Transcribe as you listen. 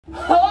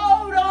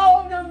Hold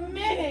on a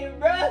minute,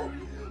 bruh.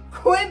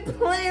 Quit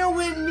playing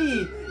with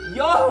me.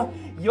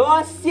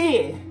 Y'all see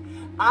it.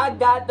 I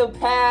got the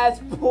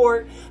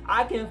passport.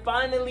 I can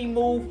finally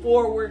move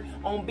forward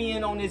on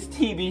being on this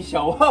TV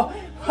show.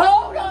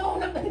 Hold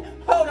on a minute.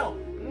 Hold on.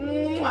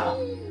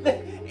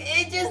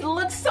 It just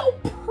looks so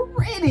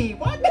pretty.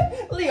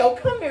 Leo,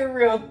 come here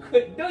real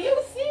quick. Do you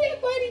see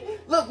it, buddy?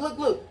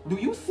 Look. Do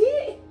you see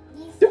it?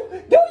 Do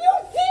you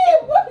see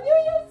it? What do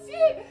you see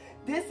it?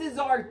 This is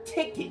our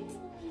ticket.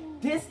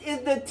 This is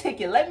the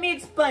ticket. Let me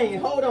explain.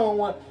 Hold on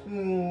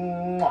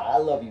one. I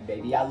love you,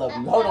 baby. I love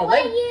you. Hold on.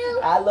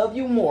 I love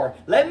you more.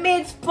 Let me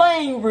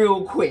explain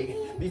real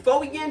quick. Before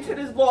we get into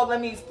this vlog, let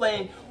me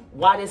explain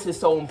why this is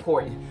so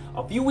important.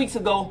 A few weeks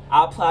ago,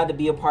 I applied to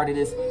be a part of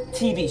this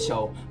TV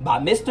show by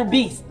Mr.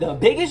 Beast, the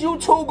biggest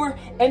YouTuber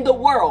in the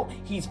world.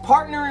 He's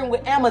partnering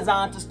with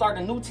Amazon to start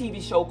a new TV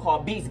show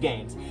called Beast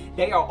Games.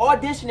 They are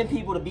auditioning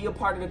people to be a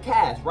part of the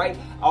cast, right?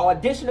 I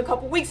auditioned a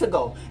couple weeks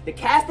ago. The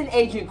casting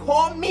agent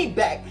called me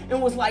back and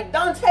was like,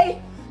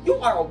 Dante, you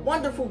are a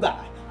wonderful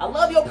guy. I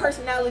love your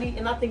personality,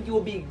 and I think you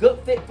will be a good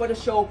fit for the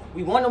show.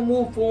 We want to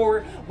move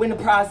forward in the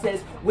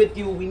process with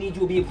you. We need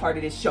you to be a part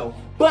of this show.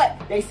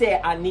 But they said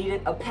I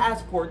needed a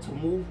passport to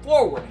move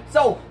forward.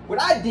 So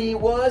what I did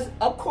was,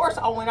 of course,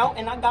 I went out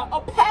and I got a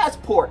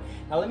passport.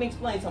 Now let me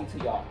explain something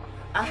to y'all.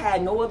 I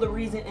had no other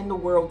reason in the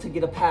world to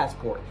get a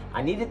passport.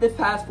 I needed this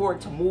passport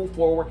to move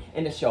forward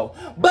in the show.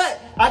 But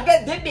I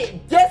guess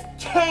it just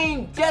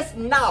came just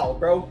now,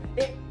 bro.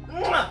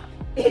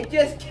 It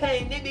just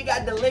came. It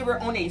got delivered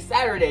on a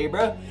Saturday,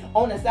 bro.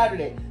 On a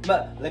Saturday.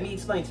 But let me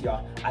explain to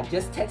y'all. I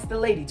just texted the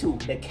lady too,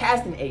 the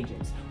casting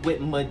agents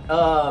with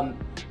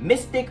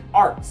Mystic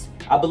Arts,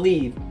 I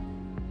believe.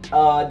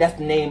 That's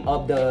the name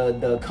of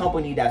the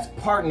company that's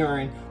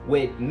partnering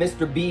with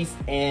Mr. Beast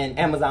and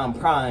Amazon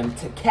Prime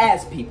to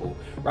cast people,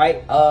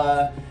 right?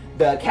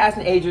 The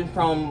casting agent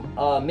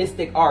from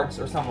Mystic Arts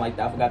or something like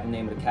that. I forgot the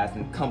name of the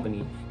casting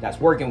company that's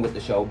working with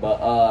the show.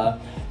 But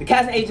the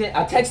casting agent,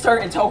 I texted her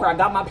and told her I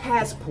got my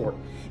passport.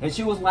 And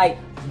she was like,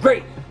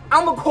 great,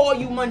 I'm gonna call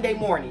you Monday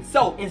morning.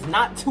 So it's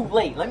not too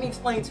late. Let me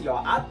explain to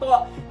y'all. I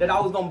thought that I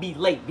was gonna be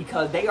late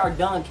because they are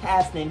done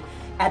casting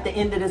at the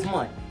end of this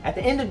month. At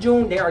the end of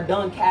June, they are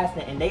done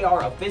casting and they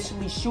are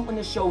officially shooting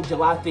the show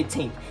July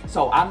 15th.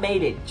 So I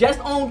made it just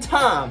on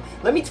time.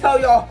 Let me tell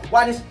y'all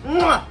why this,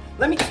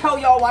 let me tell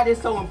y'all why this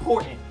is so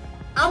important.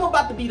 I'm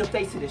about to be the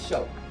face of the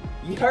show.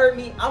 You heard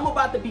me? I'm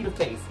about to be the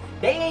face.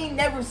 They ain't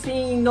never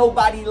seen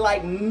nobody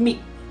like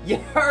me. You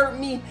heard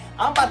me?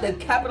 I'm about to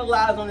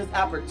capitalize on this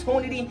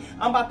opportunity.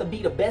 I'm about to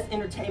be the best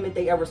entertainment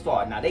they ever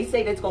saw. Now they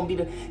say that's gonna be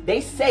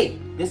they say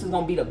this is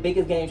gonna be the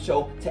biggest game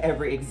show to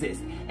ever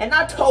exist. And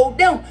I told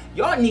them,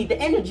 y'all need the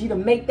energy to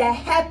make that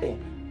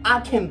happen.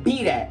 I can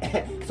be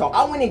that. So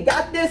I went and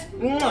got this.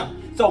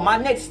 So my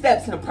next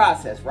steps in the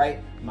process, right?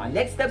 My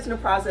next steps in the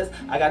process,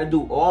 I gotta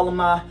do all of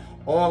my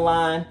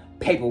online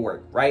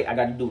paperwork, right? I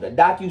gotta do the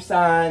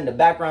DocuSign, the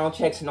background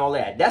checks and all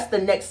that. That's the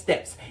next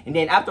steps. And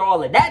then after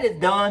all of that is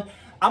done,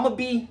 I'm gonna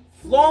be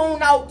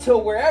flown out to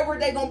wherever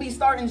they're gonna be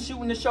starting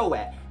shooting the show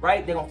at,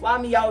 right? They're gonna fly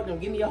me out, they're gonna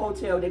give me a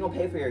hotel, they're gonna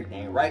pay for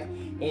everything, right?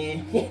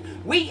 And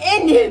we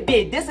in here,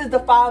 big. This is the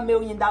 $5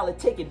 million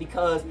ticket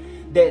because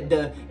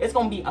it's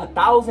gonna be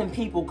 1,000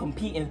 people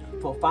competing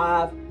for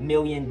 $5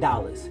 million.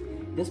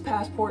 This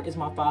passport is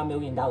my $5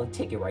 million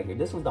ticket right here.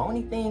 This was the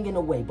only thing in the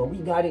way, but we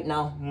got it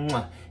now,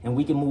 and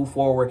we can move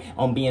forward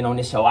on being on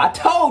this show. I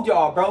told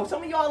y'all, bro.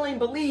 Some of y'all ain't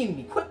believe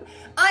me.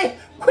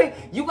 Quit.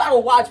 You gotta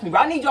watch me,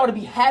 bro. I need y'all to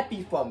be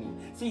happy for me.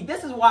 See,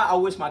 this is why I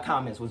wish my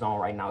comments was on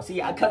right now.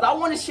 See, because I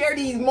want to share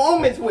these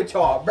moments with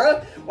y'all, bro.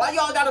 Why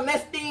y'all gotta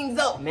mess things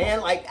up,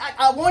 man? Like,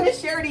 I want to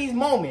share these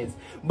moments,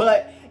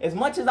 but as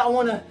much as I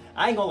want to,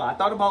 I ain't gonna lie. I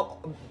thought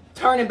about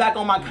turning back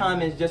on my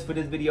comments just for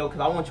this video because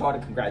I want y'all to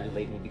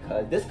congratulate me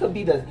because this could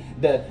be the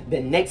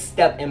next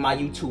step in my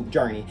YouTube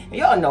journey. And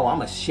y'all know I'm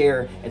gonna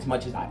share as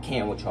much as I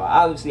can with y'all.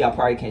 Obviously, I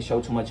probably can't show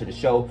too much of the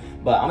show,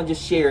 but I'm gonna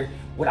just share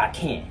what I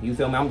can. You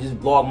feel me? I'm just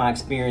vlog my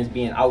experience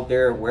being out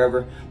there,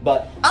 wherever.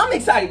 But I'm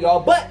excited, y'all.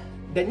 But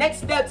the next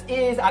steps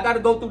is I gotta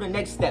go through the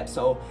next steps.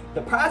 So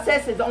the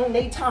process is on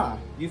their time.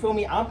 You feel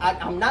me?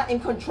 I'm not in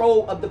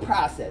control of the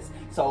process.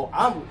 So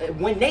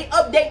when they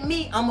update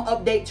me, I'm gonna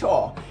update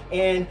y'all.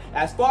 And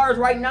as far as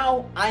right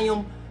now, I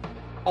am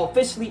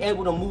officially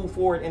able to move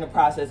forward in the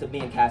process of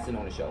being casted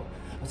on the show.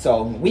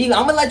 So I'm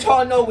gonna let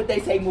y'all know what they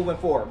say moving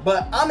forward.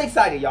 But I'm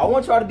excited, y'all. I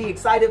want y'all to be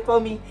excited for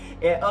me.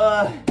 And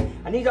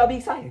I need y'all to be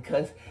excited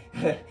because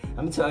I'm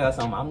gonna tell y'all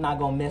something. I'm not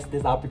gonna mess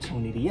this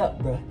opportunity up,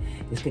 bro.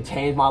 This could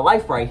change my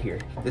life right here.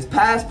 This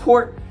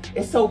passport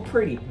is so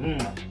pretty.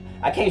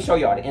 I can't show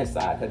y'all the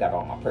inside because I got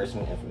all my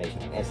personal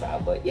information on the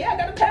inside. But yeah, I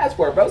got a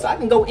passport, bro. So I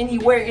can go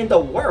anywhere in the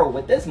world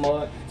with this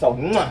mug. So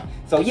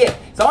yeah.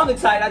 So I'm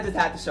excited. I just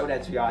had to show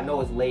that to y'all. I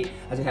know it's late.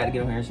 I just had to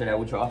get on here and share that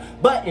with y'all.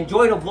 But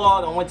enjoy the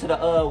vlog. I went to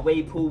the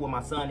wave pool with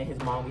my son and his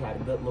mom. We had a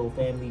good little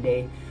family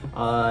day.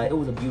 It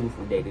was a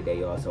beautiful day today,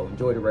 y'all. So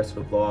enjoy the rest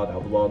of the vlog. I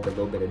vlogged a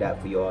little bit of that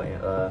for y'all.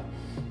 And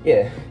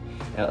yeah.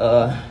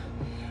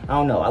 I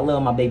don't know. I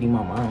love my baby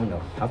mama. I don't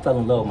know. I fell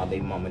in love with my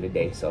baby mama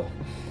today. So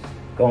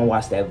go and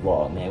watch that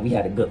vlog, man. We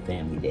had a good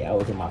family day. I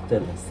was in my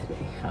feelings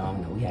today. I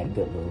don't know. We had a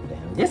good little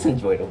family. Just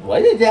enjoy the vlog.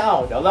 I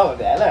don't know. Love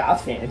that. Look, I'm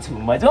saying too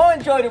much. Don't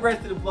enjoy the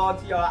rest of the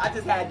vlog to y'all.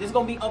 This is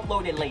gonna be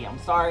uploaded late. I'm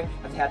sorry.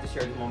 I just had to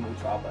share this moment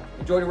with y'all. But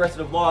enjoy the rest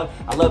of the vlog.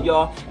 I love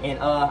y'all. And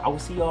I will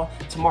see y'all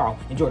tomorrow.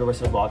 Enjoy the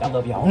rest of the vlog. I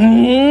love y'all.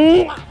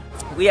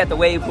 We at the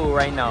wave pool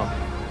right now.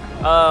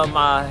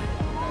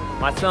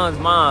 My son's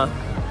mom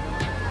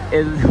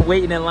is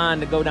waiting in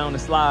line to go down the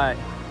slide.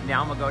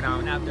 Now I'm gonna go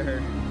down after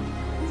her.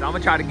 So I'm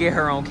gonna try to get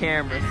her on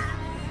camera.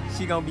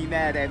 She gonna be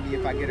mad at me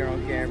if I get her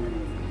on camera.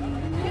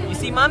 You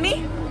see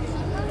mommy?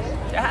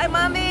 Say hi,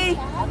 mommy.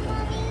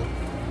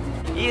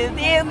 You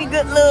feel me?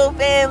 Good little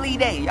family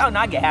day. Y'all know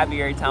I get happy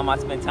every time I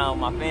spend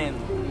time with my family.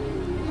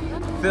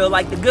 Feel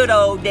like the good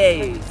old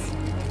days.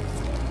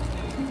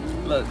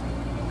 Look,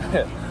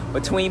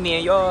 between me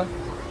and y'all,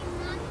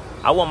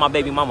 I want my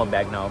baby mama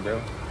back now,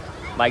 bro.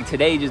 Like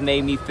today just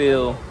made me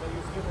feel,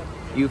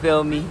 you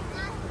feel me?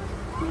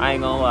 I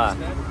ain't gonna lie.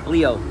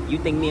 Leo, you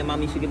think me and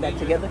mommy should get back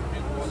together?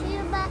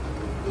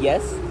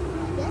 Yes?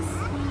 Yes.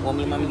 Want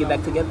me and mommy get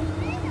back together?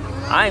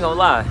 I ain't gonna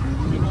lie.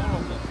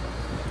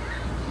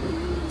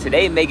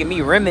 Today making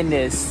me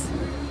reminisce.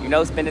 You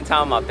know, spending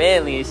time with my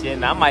family and shit.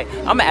 And I'm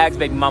gonna ask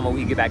baby mama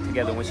we get back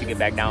together when she get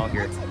back down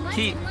here.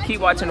 Keep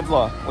watching the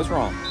vlog. What's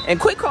wrong?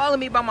 And quit calling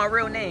me by my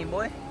real name,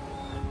 boy.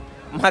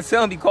 My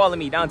son be calling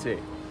me Dante.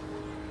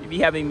 You be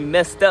having me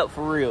messed up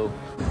for real.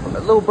 The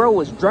little bro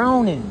was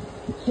drowning.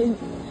 Hell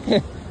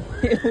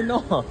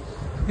no.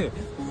 The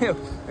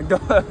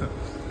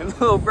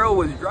little bro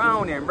was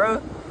drowning, bro.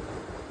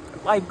 The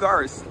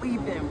lifeguard is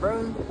sleeping,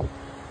 bro.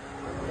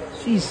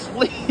 She's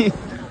sleeping.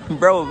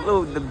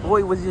 Bro, the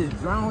boy was just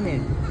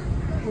drowning.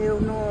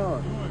 Hell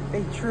no.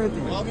 They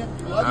tripping. Yeah.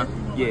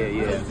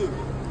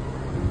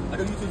 I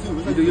do YouTube too.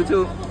 You do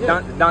YouTube?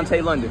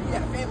 Dante London.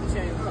 Yeah, family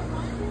channel.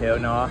 Hell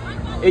no.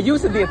 It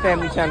used to be a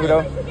family channel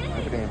though.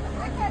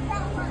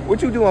 What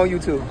you do on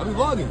YouTube? I be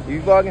vlogging.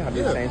 You vlogging? I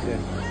do the same shit.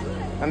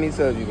 How many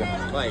subs you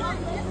got? Like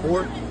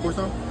 4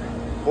 something.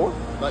 4?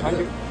 Like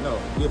 100? No,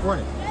 you're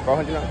 400.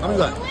 400? How many you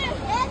got?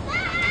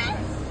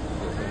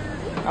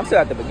 I'm still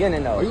at the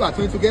beginning though. Oh, you got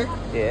 22K?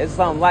 Yeah, it's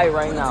something light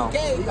right now.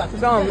 You got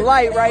something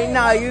light right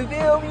now, you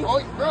feel me?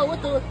 Oh, bro,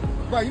 what the?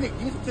 Bro, you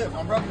need some tips.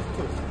 I'm bro, some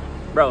tips.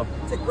 Bro.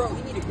 Bro,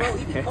 you need to grow.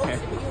 You need to post it,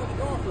 but you don't be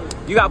going for it.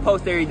 You got to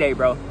post every day,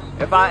 bro.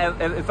 If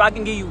I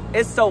can give you,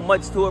 it's so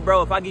much to it,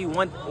 bro. If I give you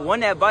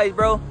one advice,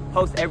 bro,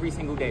 post every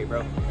single day,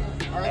 bro.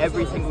 Right,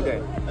 every single day.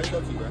 Let's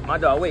go to you, bro. My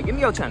dog, wait, give me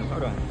your channel.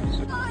 Hold on.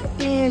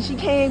 Damn, she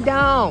came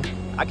down.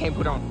 I can't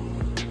put on.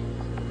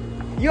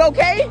 You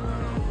okay?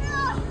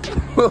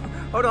 No.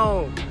 Hold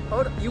on.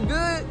 You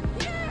good?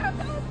 Yeah, I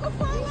thought I was gonna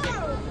fall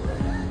out.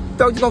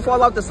 Thought you gonna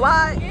fall off the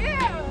slide?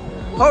 Yeah.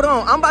 Hold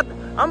on, I'm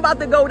about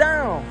to go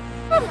down.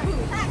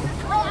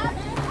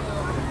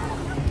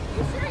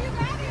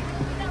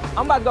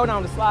 I'm about to go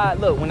down the slide.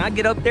 Look, when I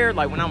get up there,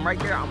 like when I'm right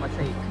there, I'm gonna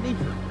say,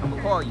 Kanisha, I'm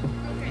gonna call you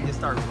and just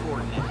start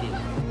recording that shit.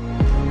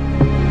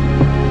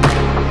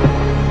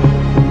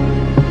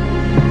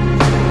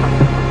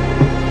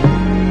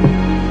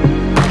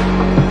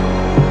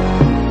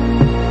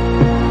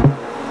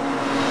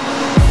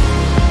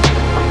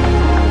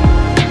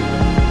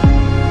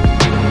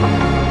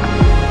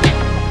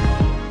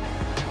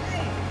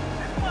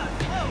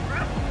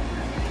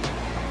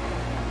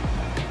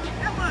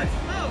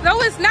 No,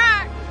 it's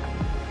not.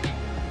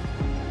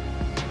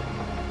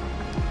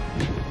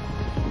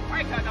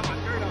 I got my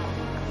shirt on.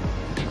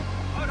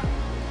 Hold on.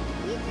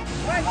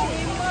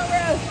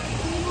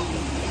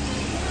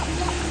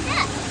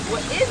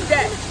 What is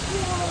that?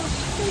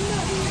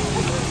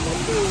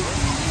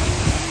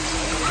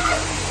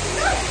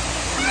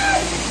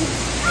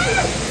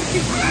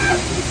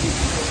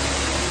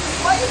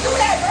 Why you do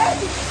that, bro?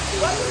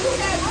 Why you do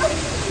that, bro?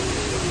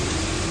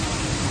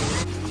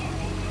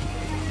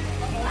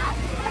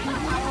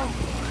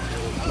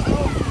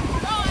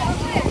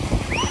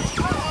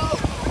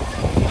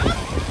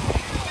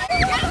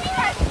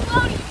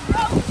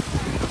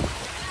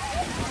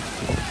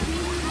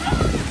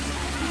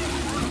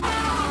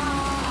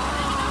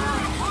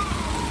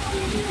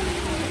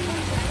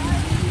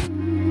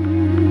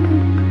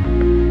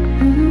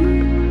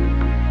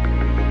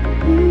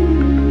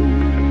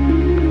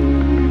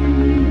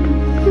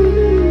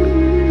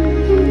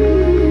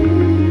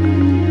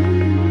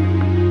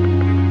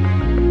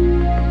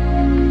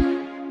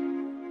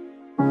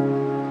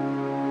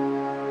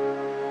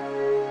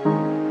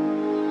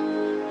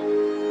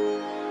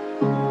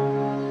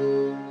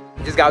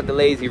 Just got the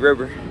lazy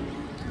river.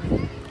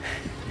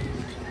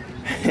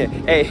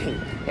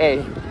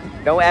 hey,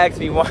 don't ask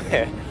me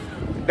why.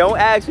 Don't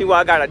ask me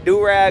why I got a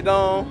do-rag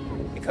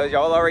on, because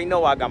y'all already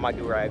know I got my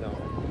do-rag on.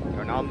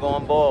 You know I'm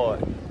going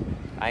bald.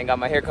 I ain't got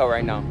my haircut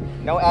right now.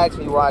 Don't ask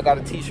me why I got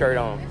a t-shirt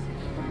on,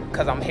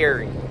 because I'm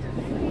hairy.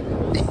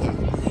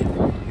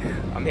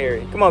 I'm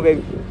hairy. Come on,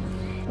 baby.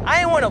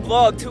 I ain't want to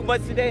vlog too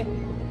much today,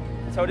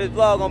 so this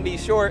vlog gonna be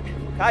short.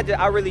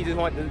 I really just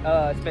want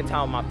to spend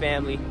time with my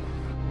family.